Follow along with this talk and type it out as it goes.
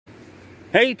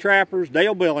Hey trappers,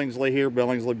 Dale Billingsley here,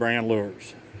 Billingsley Brand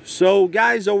Lures. So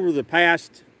guys, over the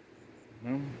past,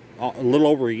 a little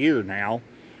over a year now,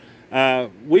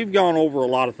 we've gone over a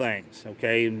lot of things,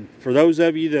 okay? And for those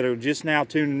of you that are just now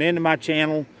tuning into my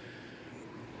channel,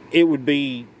 it would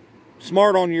be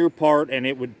smart on your part, and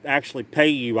it would actually pay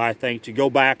you, I think, to go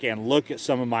back and look at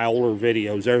some of my older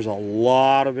videos. There's a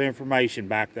lot of information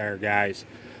back there, guys,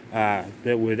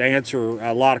 that would answer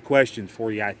a lot of questions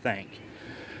for you, I think.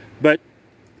 But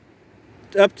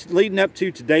leading up to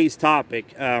today's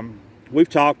topic, we've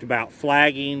talked about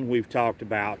flagging, we've talked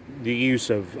about the use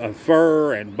of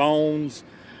fur and bones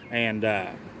and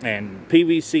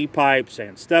PVC pipes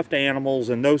and stuffed animals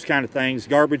and those kind of things,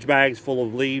 garbage bags full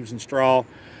of leaves and straw.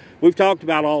 We've talked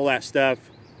about all that stuff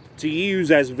to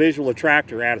use as a visual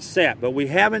attractor at a set, but we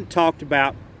haven't talked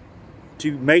about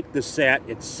to make the set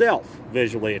itself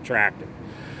visually attractive.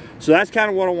 So that's kind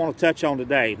of what I want to touch on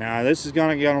today. Now, this is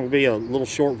going to be a little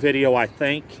short video, I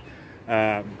think.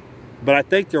 But I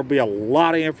think there'll be a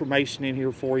lot of information in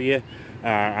here for you.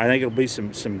 I think it'll be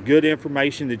some good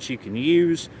information that you can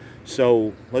use.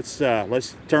 So let's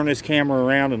turn this camera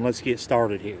around and let's get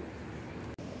started here.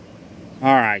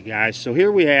 All right, guys. So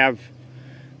here we have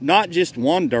not just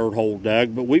one dirt hole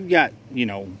dug, but we've got,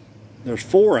 there's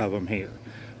 4 of them here.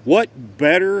 What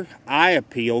better eye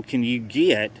appeal can you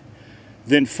get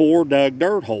than 4 dug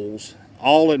dirt holes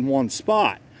all in one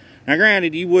spot? Now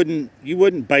granted, you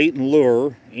wouldn't bait and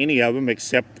lure any of them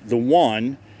except the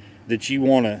one that you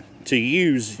want to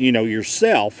use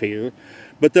yourself here,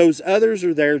 but those others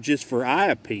are there just for eye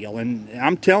appeal. And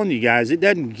I'm telling you guys, it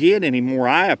doesn't get any more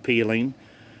eye appealing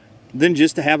than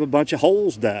just to have a bunch of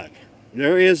holes dug.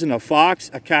 There isn't a fox,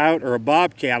 a coyote, or a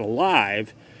bobcat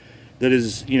alive that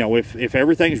is, if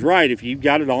everything's right, if you've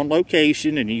got it on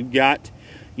location and you've got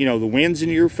the wind's in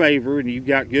your favor and you've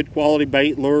got good quality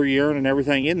bait, lure, urine, and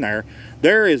everything in there,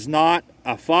 there is not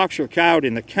a fox or coyote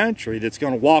in the country that's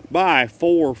going to walk by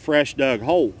 4 fresh dug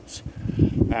holes.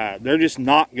 They're just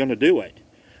not going to do it.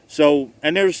 So,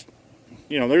 and there's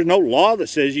no law that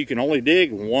says you can only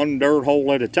dig 1 dirt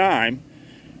hole at a time.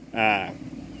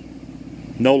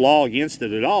 No law against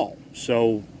it at all.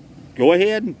 So go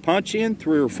ahead and punch in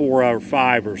 3 or 4 or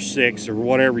 5 or 6 or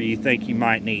whatever you think you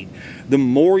might need. The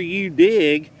more you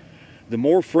dig, the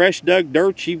more fresh dug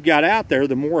dirt you've got out there,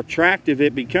 the more attractive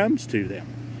it becomes to them.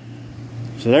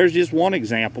 So there's just one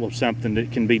example of something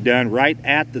that can be done right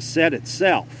at the set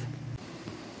itself.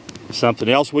 Something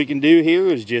else we can do here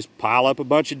is just pile up a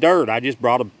bunch of dirt. I just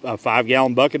brought a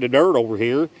 5-gallon bucket of dirt over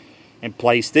here and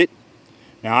placed it.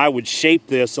 Now I would shape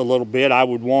this a little bit. I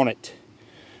would want it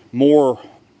more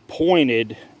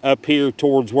pointed up here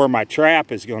towards where my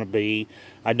trap is going to be.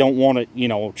 I don't want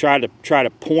it, try to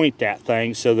point that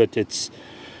thing so that it's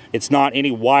not any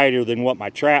wider than what my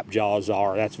trap jaws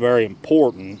are. That's very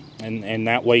important, and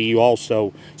that way you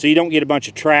also, so you don't get a bunch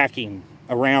of tracking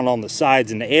around on the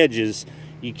sides and the edges.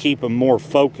 You keep them more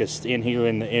focused in here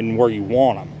in where you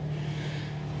want them.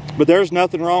 But there's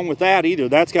nothing wrong with that either.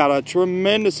 That's got a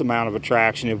tremendous amount of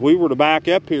attraction. If we were to back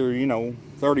up here,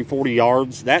 30, 40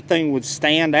 yards, that thing would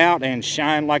stand out and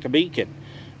shine like a beacon.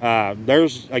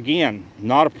 There's, again,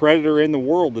 not a predator in the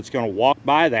world that's going to walk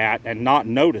by that and not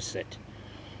notice it.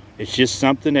 It's just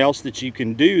something else that you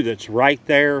can do that's right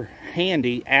there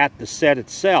handy at the set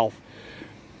itself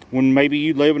when maybe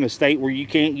you live in a state where you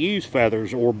can't use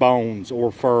feathers or bones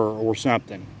or fur or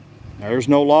something. There's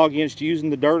no law against using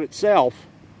the dirt itself.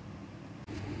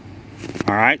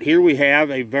 All right, here we have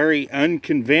a very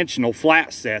unconventional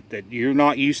flat set that you're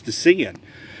not used to seeing.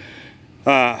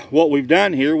 What we've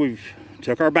done here, we've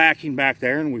took our backing back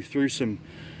there and we threw some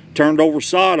turned over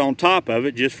sod on top of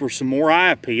it just for some more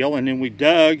eye appeal, and then we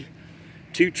dug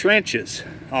 2 trenches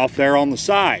off there on the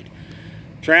side.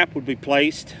 Trap would be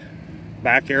placed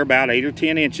back there about 8 or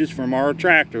 10 inches from our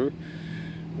attractor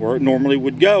where it normally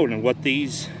would go. And what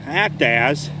these act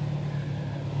as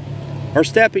are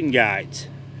stepping guides,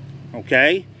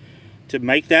 okay, to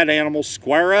make that animal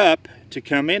square up to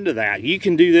come into that. You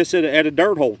can do this at a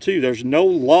dirt hole too. There's no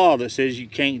law that says you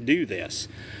can't do this.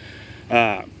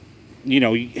 You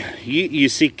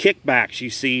see kickbacks. You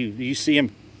see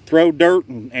them throw dirt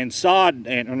and sod,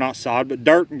 or not sod, but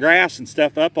dirt and grass and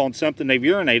stuff up on something they've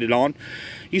urinated on.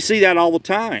 You see that all the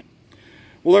time.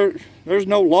 Well, there's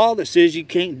no law that says you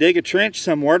can't dig a trench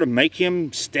somewhere to make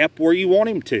him step where you want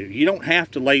him to. You don't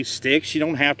have to lay sticks. You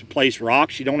don't have to place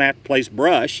rocks. You don't have to place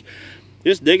brush.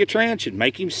 Just dig a trench and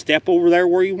make him step over there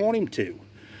where you want him to.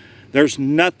 There's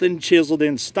nothing chiseled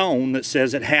in stone that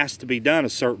says it has to be done a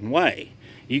certain way.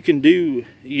 You can do,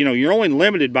 you're only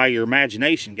limited by your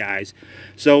imagination, guys.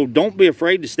 So don't be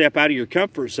afraid to step out of your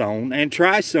comfort zone and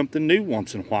try something new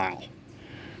once in a while.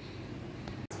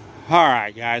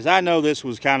 Alright guys, I know this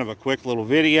was kind of a quick little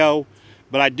video,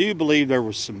 but I do believe there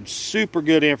was some super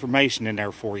good information in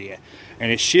there for you.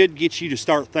 And it should get you to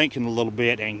start thinking a little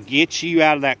bit and get you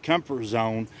out of that comfort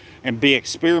zone and be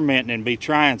experimenting and be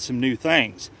trying some new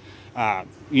things.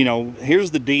 You know,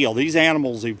 here's the deal. These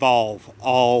animals evolve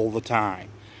all the time.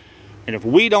 And if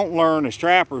we don't learn as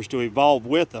trappers to evolve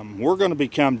with them, we're going to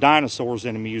become dinosaurs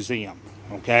in a museum,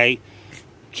 okay?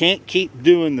 Can't keep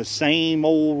doing the same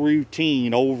old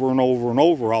routine over and over and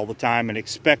over all the time and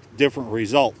expect different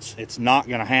results. It's not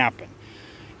going to happen.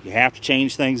 You have to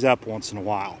change things up once in a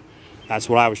while. That's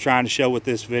what I was trying to show with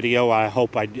this video. I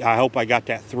hope I got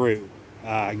that through.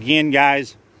 Again,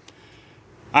 guys,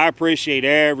 I appreciate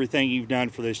everything you've done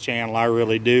for this channel. I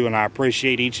really do, and I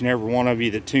appreciate each and every one of you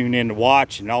that tune in to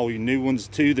watch, and all you new ones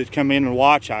too that come in and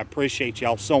watch. I appreciate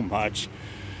y'all so much.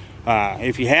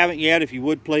 If you haven't yet, if you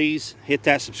would please hit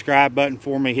that subscribe button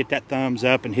for me, hit that thumbs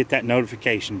up, and hit that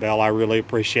notification bell. I really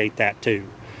appreciate that too.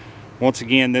 Once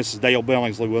again, this is Dale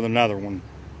Billingsley with another one.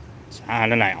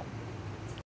 Signing out.